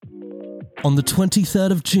On the 23rd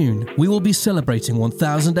of June, we will be celebrating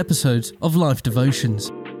 1,000 episodes of Life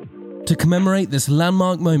Devotions. To commemorate this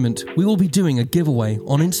landmark moment, we will be doing a giveaway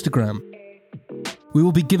on Instagram. We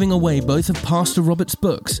will be giving away both of Pastor Robert's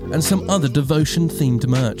books and some other devotion-themed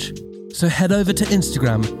merch. So head over to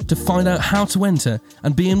Instagram to find out how to enter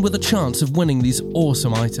and be in with a chance of winning these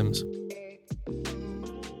awesome items.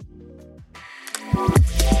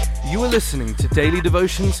 You are listening to Daily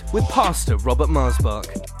Devotions with Pastor Robert Marsbach.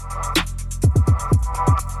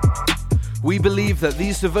 We believe that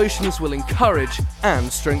these devotions will encourage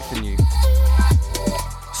and strengthen you.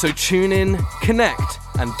 So tune in, connect,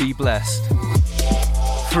 and be blessed.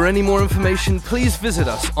 For any more information, please visit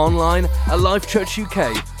us online at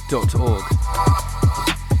lifechurchuk.org.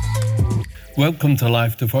 Welcome to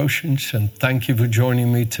Life Devotions, and thank you for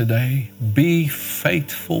joining me today. Be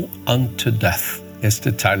faithful unto death is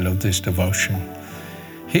the title of this devotion.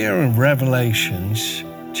 Here in Revelations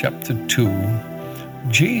chapter 2,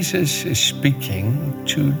 Jesus is speaking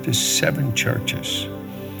to the 7 churches.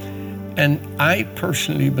 And I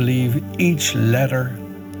personally believe each letter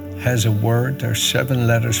has a word. There's 7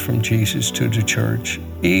 letters from Jesus to the church.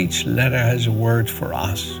 Each letter has a word for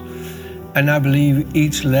us. And I believe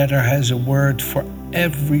each letter has a word for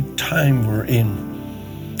every time we're in.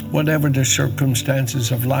 Whatever the circumstances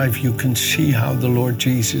of life, you can see how the Lord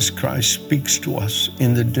Jesus Christ speaks to us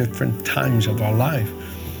in the different times of our life.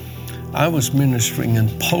 I was ministering in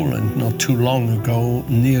Poland not too long ago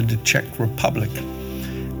near the Czech Republic.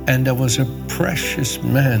 And there was a precious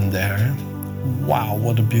man there. Wow,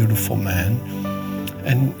 what a beautiful man.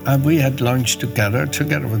 And we had lunch together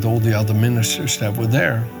with all the other ministers that were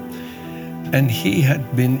there. And he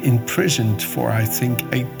had been imprisoned for, I think,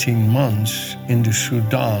 18 months in the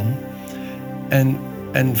Sudan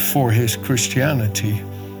and for his Christianity.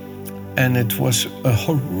 And it was a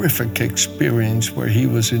horrific experience where he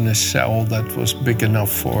was in a cell that was big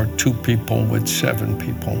enough for 2 people with 7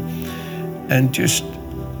 people. And just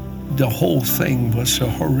the whole thing was a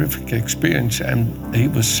horrific experience, and he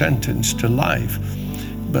was sentenced to life.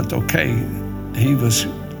 But okay, he was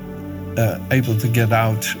able to get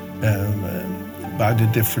out by the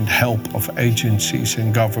different help of agencies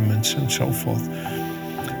and governments and so forth.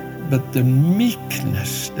 But the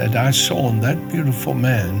meekness that I saw in that beautiful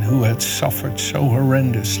man who had suffered so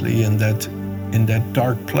horrendously in that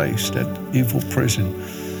dark place, that evil prison,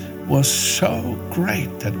 was so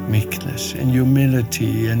great, that meekness and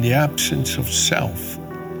humility and the absence of self,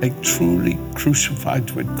 a truly crucified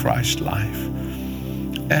with Christ life.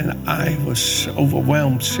 And I was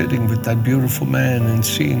overwhelmed sitting with that beautiful man and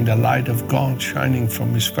seeing the light of God shining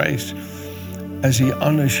from his face as he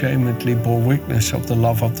unashamedly bore witness of the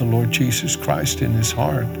love of the Lord Jesus Christ in his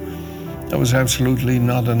heart. There was absolutely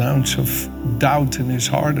not an ounce of doubt in his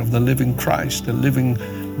heart of the living Christ, the living,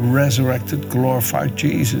 resurrected, glorified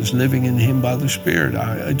Jesus living in him by the Spirit.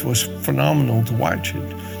 It was phenomenal to watch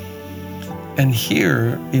it. And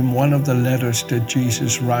here, in one of the letters that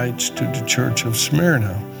Jesus writes to the church of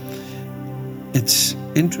Smyrna, it's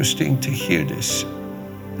interesting to hear this.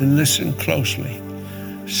 Listen closely.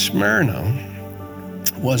 Smyrna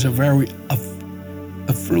was a very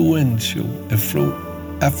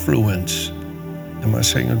affluence, am I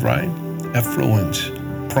saying it right? Affluence,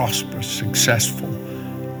 prosperous, successful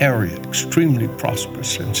area, extremely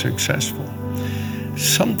prosperous and successful.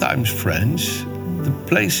 Sometimes, friends, the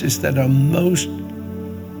places that are most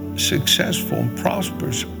successful and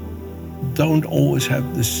prosperous don't always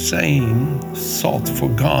have the same thought for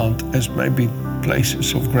God as maybe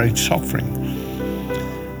places of great suffering.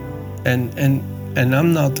 And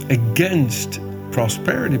I'm not against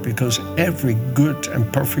prosperity, because every good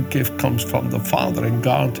and perfect gift comes from the Father, and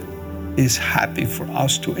God is happy for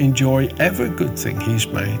us to enjoy every good thing He's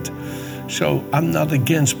made. So I'm not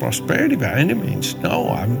against prosperity by any means. No,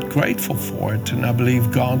 I'm grateful for it, and I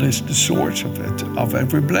believe God is the source of it, of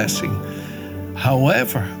every blessing.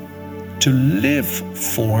 However, to live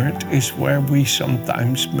for it is where we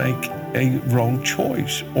sometimes make a wrong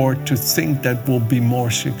choice, or to think that we'll be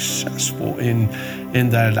more successful in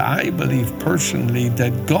that. I believe personally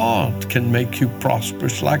that God can make you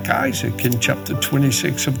prosperous, like Isaac in chapter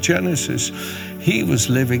 26 of Genesis. He was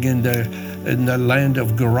living in the land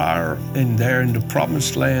of Gerar, in the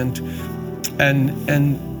promised land, and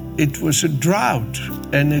it was a drought,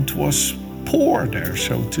 and it was poor there,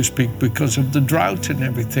 so to speak, because of the drought and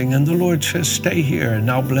everything. And the Lord says, stay here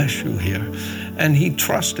and I'll bless you here. And he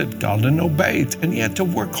trusted God and obeyed. And he had to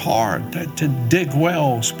work hard to dig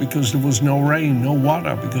wells because there was no rain, no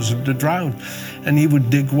water because of the drought. And he would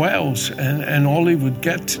dig wells, and all he would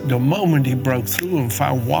get the moment he broke through and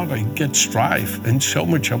found water, he'd get strife and so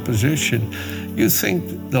much opposition. You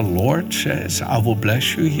think the Lord says, I will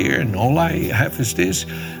bless you here, and all I have is this.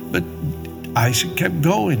 But Isaac kept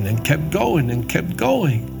going and kept going and kept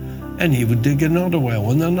going. And he would dig another well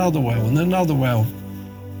and another well and another well.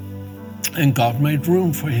 And God made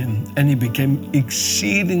room for him, and he became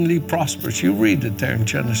exceedingly prosperous. You read it there in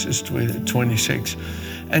Genesis 26.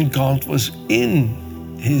 And God was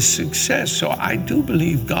in his success. So I do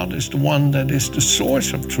believe God is the one that is the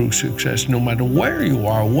source of true success, no matter where you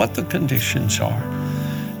are, what the conditions are.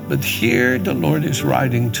 But here the Lord is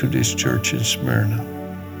writing to this church in Smyrna,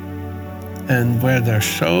 and where they're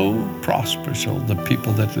so prosperous, all the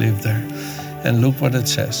people that live there. And look what it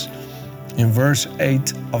says in verse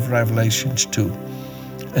 8 of Revelation 2.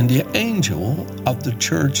 And the angel of the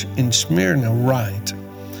church in Smyrna write,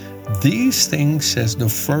 these things says the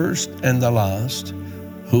first and the last,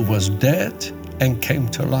 who was dead and came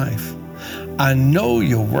to life. I know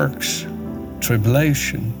your works,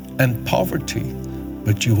 tribulation and poverty,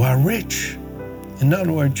 but you are rich. In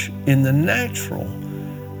other words, in the natural,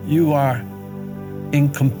 you are, in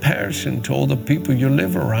comparison to all the people you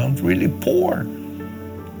live around, really poor.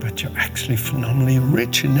 But you're actually phenomenally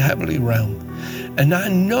rich in the heavenly realm. And I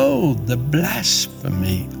know the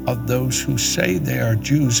blasphemy of those who say they are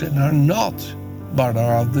Jews and are not, but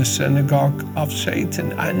are of the synagogue of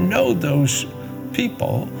Satan. I know those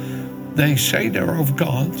people, they say they're of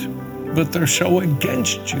God, but they're so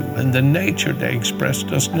against you, and the nature they express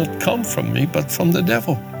does not come from me, but from the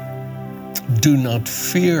devil. Do not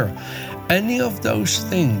fear any of those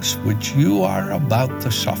things which you are about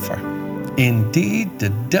to suffer. Indeed, the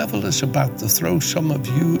devil is about to throw some of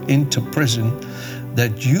you into prison,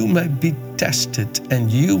 that you may be tested,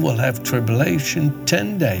 and you will have tribulation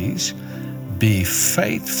 10 days. Be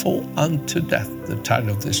faithful unto death, the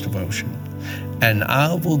title of this devotion, and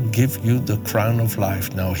I will give you the crown of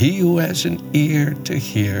life. Now, he who has an ear to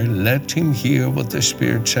hear, let him hear what the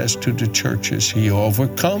Spirit says to the churches. He who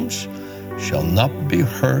overcomes shall not be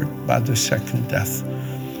hurt by the second death.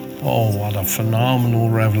 Oh, what a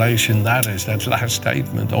phenomenal revelation that is, that last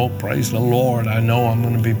statement. Oh, praise the Lord. I know I'm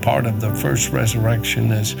going to be part of the first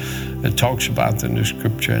resurrection, as it talks about in the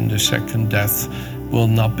scripture, and the second death will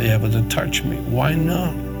not be able to touch me. Why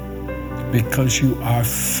not? Because you are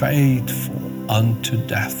faithful unto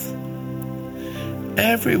death.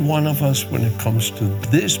 Every one of us, when it comes to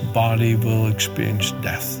this body, will experience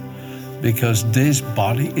death, because this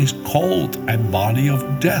body is called a body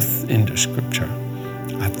of death in the scripture.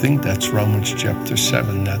 I think that's Romans chapter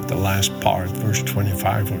 7, that the last part, verse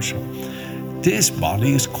 25 or so. This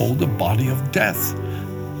body is called the body of death.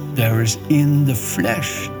 There is in the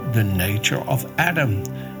flesh the nature of Adam,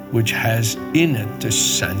 which has in it the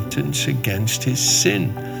sentence against his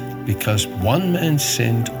sin. Because one man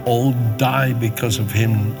sinned, all die because of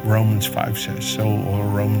him, Romans 5 says so, or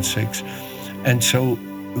Romans 6. And so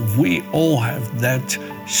we all have that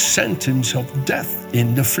sentence of death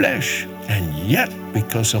in the flesh. And yet,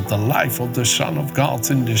 because of the life of the Son of God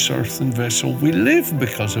in this earthen vessel, we live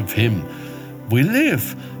because of him. We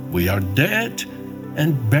live. We are dead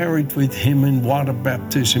and buried with him in water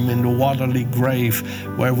baptism in the waterly grave,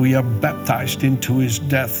 where we are baptized into his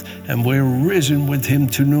death, and we're risen with him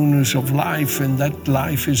to newness of life, and that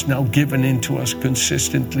life is now given into us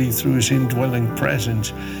consistently through his indwelling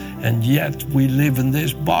presence. And yet we live in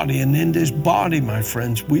this body, and in this body, my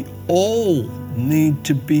friends, we all need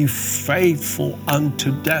to be faithful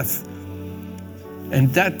unto death.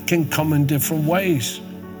 And that can come in different ways.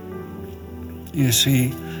 You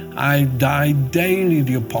see, I die daily,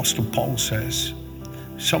 the Apostle Paul says.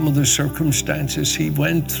 Some of the circumstances he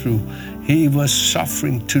went through, he was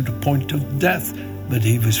suffering to the point of death, but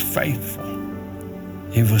he was faithful.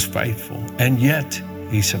 He was faithful, and yet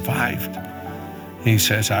he survived. He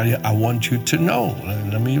says, I want you to know,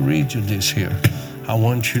 let me read you this here. I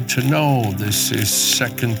want you to know, this is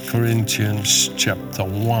 2 Corinthians chapter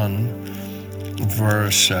 1,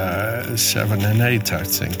 verse 7 and 8, I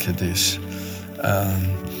think it is.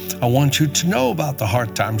 I want you to know about the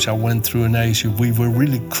hard times I went through in Asia. We were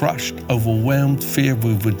really crushed, overwhelmed, feared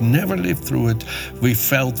we would never live through it. We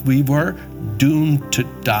felt we were doomed to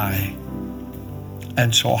die,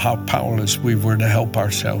 and saw how powerless we were to help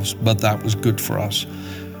ourselves, but that was good for us.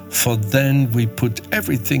 For then we put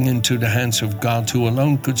everything into the hands of God, who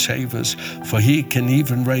alone could save us, for he can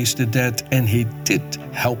even raise the dead, and he did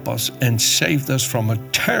help us and saved us from a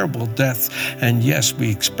terrible death. And yes, we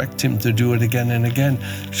expect him to do it again and again.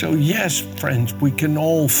 So yes, friends, we can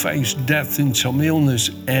all face death in some illness,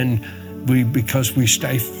 and because we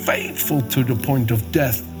stay faithful to the point of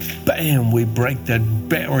death, bam, we break that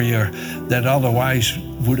barrier that otherwise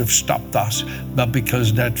would have stopped us. But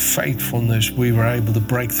because that faithfulness, we were able to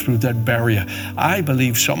break through that barrier. I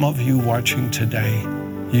believe some of you watching today,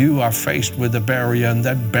 you are faced with a barrier, and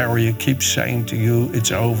that barrier keeps saying to you,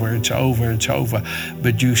 it's over, it's over, it's over.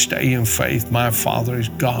 But you stay in faith. My Father is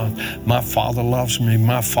God. My Father loves me.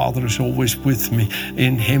 My Father is always with me.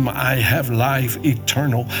 In Him I have life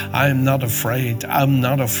eternal. I am not afraid. I'm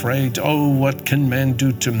not afraid. Oh, what can man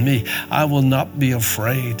do to me? I will not be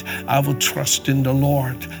afraid. I will trust in the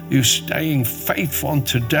Lord. You're staying faithful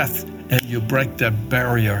unto death, and you break that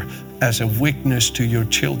barrier as a witness to your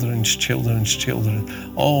children's children's children.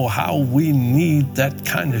 Oh, how we need that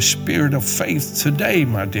kind of spirit of faith today,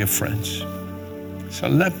 my dear friends. So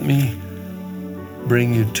let me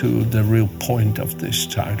bring you to the real point of this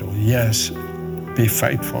title. Yes, be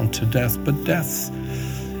faithful unto death, but death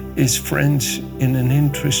is, friends, in an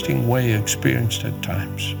interesting way experienced at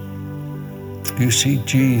times. You see,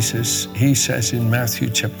 Jesus, He says in Matthew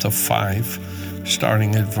chapter 5,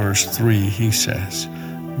 starting at verse 3, He says,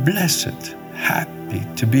 blessed, happy,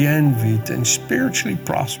 to be envied, and spiritually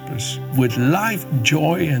prosperous, with life,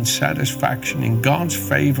 joy, and satisfaction in God's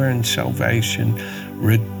favor and salvation,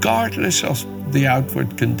 regardless of the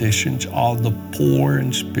outward conditions, are the poor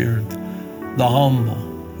in spirit, the humble,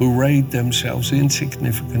 who rate themselves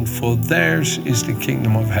insignificant, for theirs is the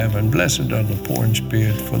kingdom of heaven. Blessed are the poor in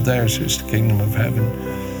spirit, for theirs is the kingdom of heaven.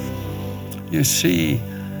 You see,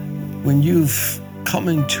 when you've come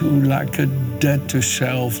into like a debt to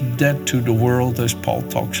self, debt to the world, as Paul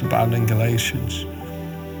talks about in Galatians.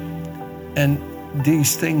 And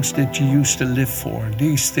these things that you used to live for,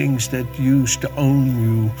 these things that used to own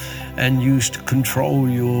you and used to control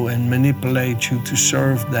you and manipulate you to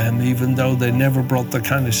serve them, even though they never brought the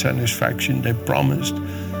kind of satisfaction they promised,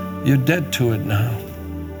 you're dead to it now.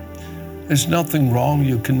 There's nothing wrong.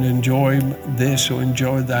 You can enjoy this or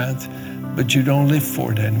enjoy that, but you don't live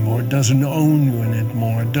for it anymore. It doesn't own you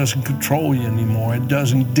anymore. It doesn't control you anymore. It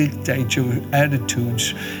doesn't dictate your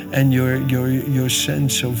attitudes and your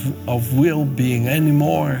sense of well-being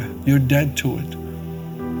anymore. You're dead to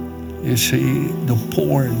it. You see, the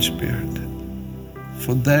poor in spirit,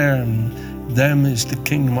 for them is the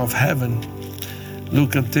kingdom of heaven.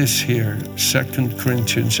 Look at this here, 2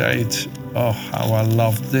 Corinthians 8. Oh, how I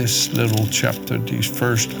love this little chapter, these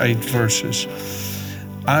first 8 verses.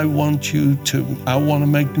 I want to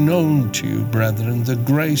make known to you, brethren, the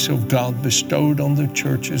grace of God bestowed on the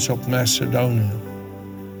churches of Macedonia,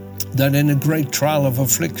 that in a great trial of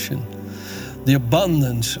affliction, the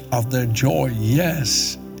abundance of their joy,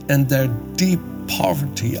 yes, and their deep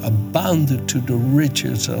poverty abounded to the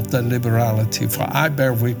riches of their liberality. For I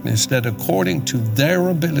bear witness that according to their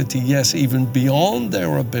ability, yes, even beyond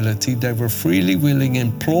their ability, they were freely willing,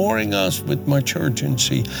 imploring us with much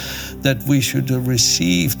urgency that we should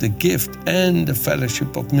receive the gift and the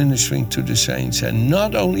fellowship of ministering to the saints. And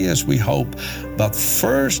not only as we hope, but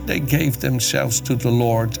first they gave themselves to the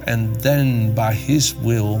Lord, and then by His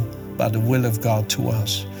will, by the will of God to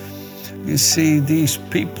us. You see, these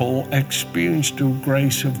people experienced the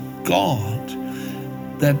grace of God,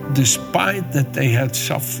 that despite that they had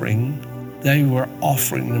suffering, they were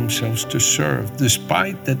offering themselves to serve.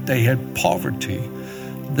 Despite that they had poverty,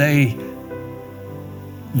 they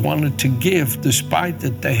wanted to give. Despite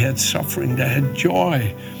that they had suffering, they had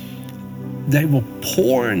joy. They were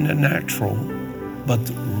poor in the natural, but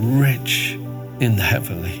rich in the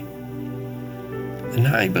heavenly. And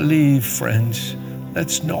I believe, friends,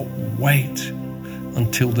 let's not wait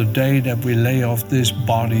until the day that we lay off this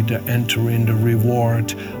body to enter in the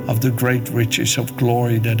reward of the great riches of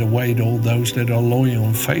glory that await all those that are loyal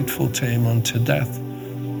and faithful to Him unto death.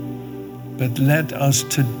 But let us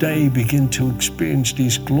today begin to experience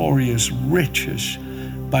these glorious riches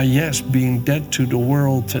by, yes, being dead to the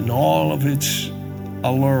world and all of its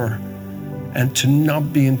allure, and to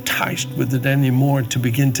not be enticed with it anymore to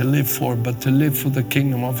begin to live for, but to live for the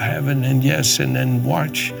kingdom of heaven. And yes, and then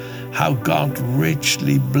watch how God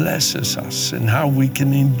richly blesses us and how we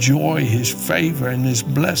can enjoy His favor and His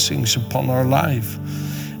blessings upon our life.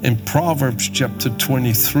 In Proverbs chapter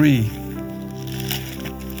 23,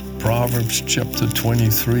 Proverbs chapter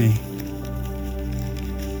 23,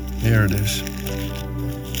 here it is.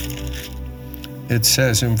 It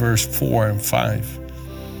says in verse 4 and 5,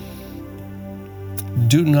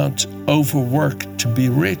 do not overwork to be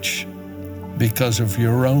rich because of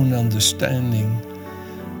your own understanding.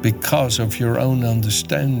 Because of your own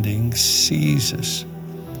understanding ceases.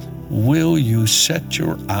 Will you set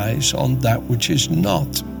your eyes on that which is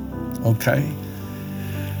not? Okay?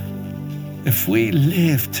 If we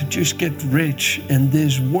live to just get rich in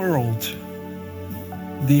this world,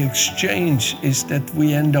 the exchange is that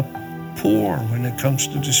we end up poor when it comes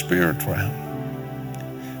to the spirit realm.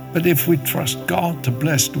 But if we trust God to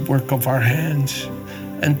bless the work of our hands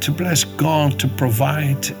and to bless God to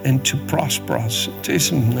provide and to prosper us, it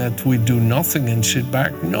isn't that we do nothing and sit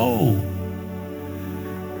back. No.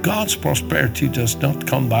 God's prosperity does not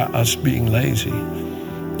come by us being lazy.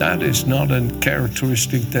 That is not a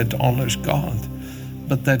characteristic that honors God,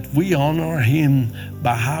 but that we honor Him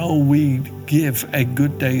by how we give a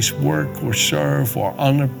good day's work or serve or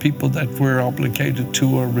honor people that we're obligated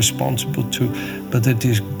to or responsible to. But it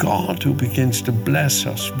is God who begins to bless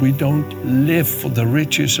us. We don't live for the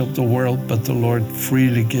riches of the world, but the Lord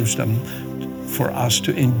freely gives them for us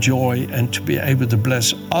to enjoy and to be able to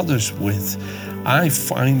bless others with. I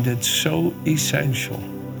find it so essential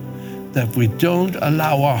that we don't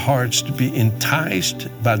allow our hearts to be enticed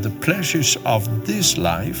by the pleasures of this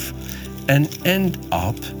life and end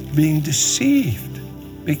up being deceived,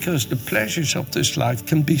 because the pleasures of this life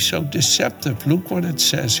can be so deceptive. Look what it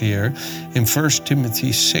says here in 1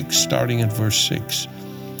 Timothy 6, starting at verse 6.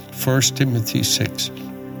 1 Timothy 6,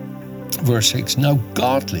 verse 6. Now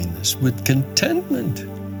godliness with contentment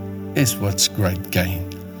is what's great gain.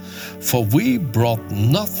 For we brought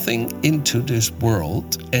nothing into this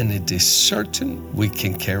world, and it is certain we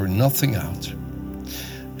can carry nothing out.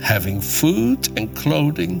 Having food and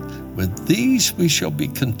clothing, with these we shall be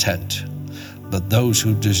content. But those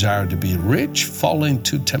who desire to be rich fall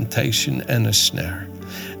into temptation and a snare,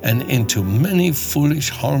 and into many foolish,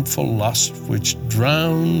 harmful lusts, which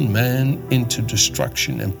drown men into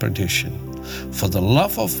destruction and perdition. For the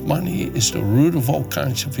love of money is the root of all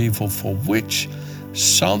kinds of evil, for which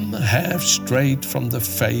some have strayed from the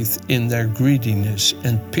faith in their greediness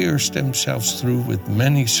and pierced themselves through with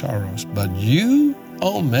many sorrows. But you,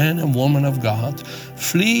 O man and woman of God,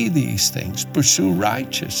 flee these things, pursue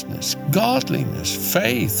righteousness, godliness,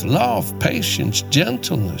 faith, love, patience,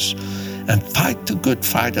 gentleness, and fight the good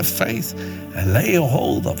fight of faith, and lay a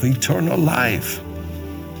hold of eternal life.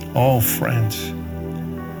 Oh, friends,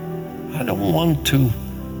 I don't want to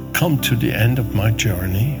come to the end of my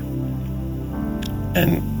journey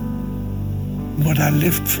and what I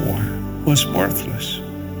lived for was worthless.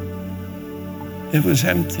 It was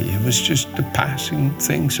empty. It was just the passing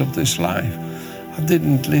things of this life. I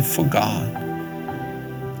didn't live for God.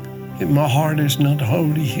 My heart is not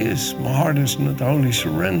wholly His. My heart is not wholly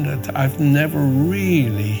surrendered. I've never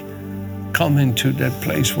really come into that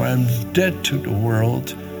place where I'm dead to the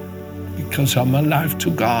world because I'm alive to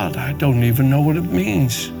God. I don't even know what it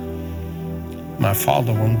means. My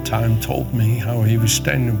father one time told me how he was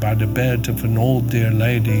standing by the bed of an old dear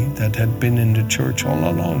lady that had been in the church all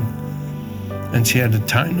along. And she had a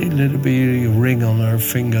tiny little bitty ring on her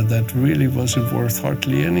finger that really wasn't worth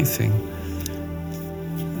hardly anything.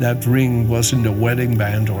 That ring wasn't a wedding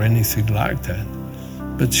band or anything like that.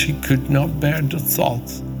 But she could not bear the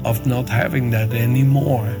thought of not having that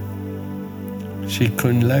anymore. She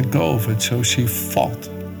couldn't let go of it, so she fought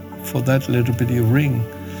for that little bitty ring.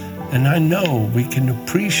 And I know we can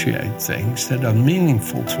appreciate things that are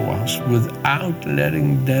meaningful to us without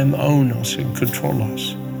letting them own us and control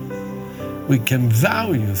us. We can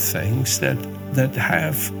value things that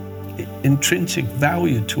have intrinsic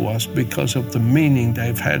value to us because of the meaning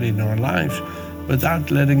they've had in our lives without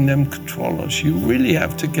letting them control us. You really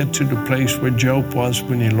have to get to the place where Job was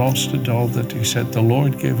when he lost it all, that he said, "The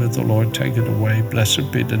Lord giveth, the Lord taketh away.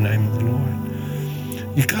 Blessed be the name of the Lord."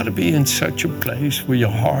 You got to be in such a place where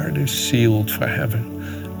your heart is sealed for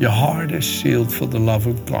heaven. Your heart is sealed for the love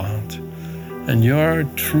of God. And your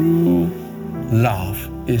true love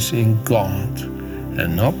is in God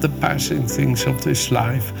and not the passing things of this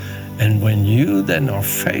life. And when you then are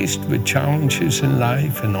faced with challenges in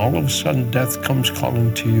life and all of a sudden death comes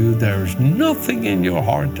calling to you, there is nothing in your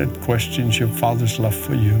heart that questions your Father's love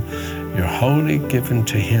for you. You're wholly given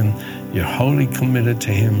to Him. You're wholly committed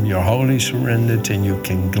to Him. You're wholly surrendered, and you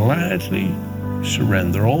can gladly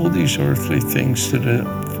surrender all these earthly things to the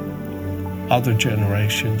other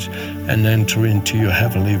generations and enter into your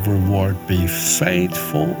heavenly reward. Be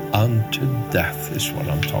faithful unto death is what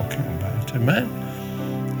I'm talking about. Amen?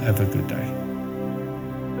 Have a good day.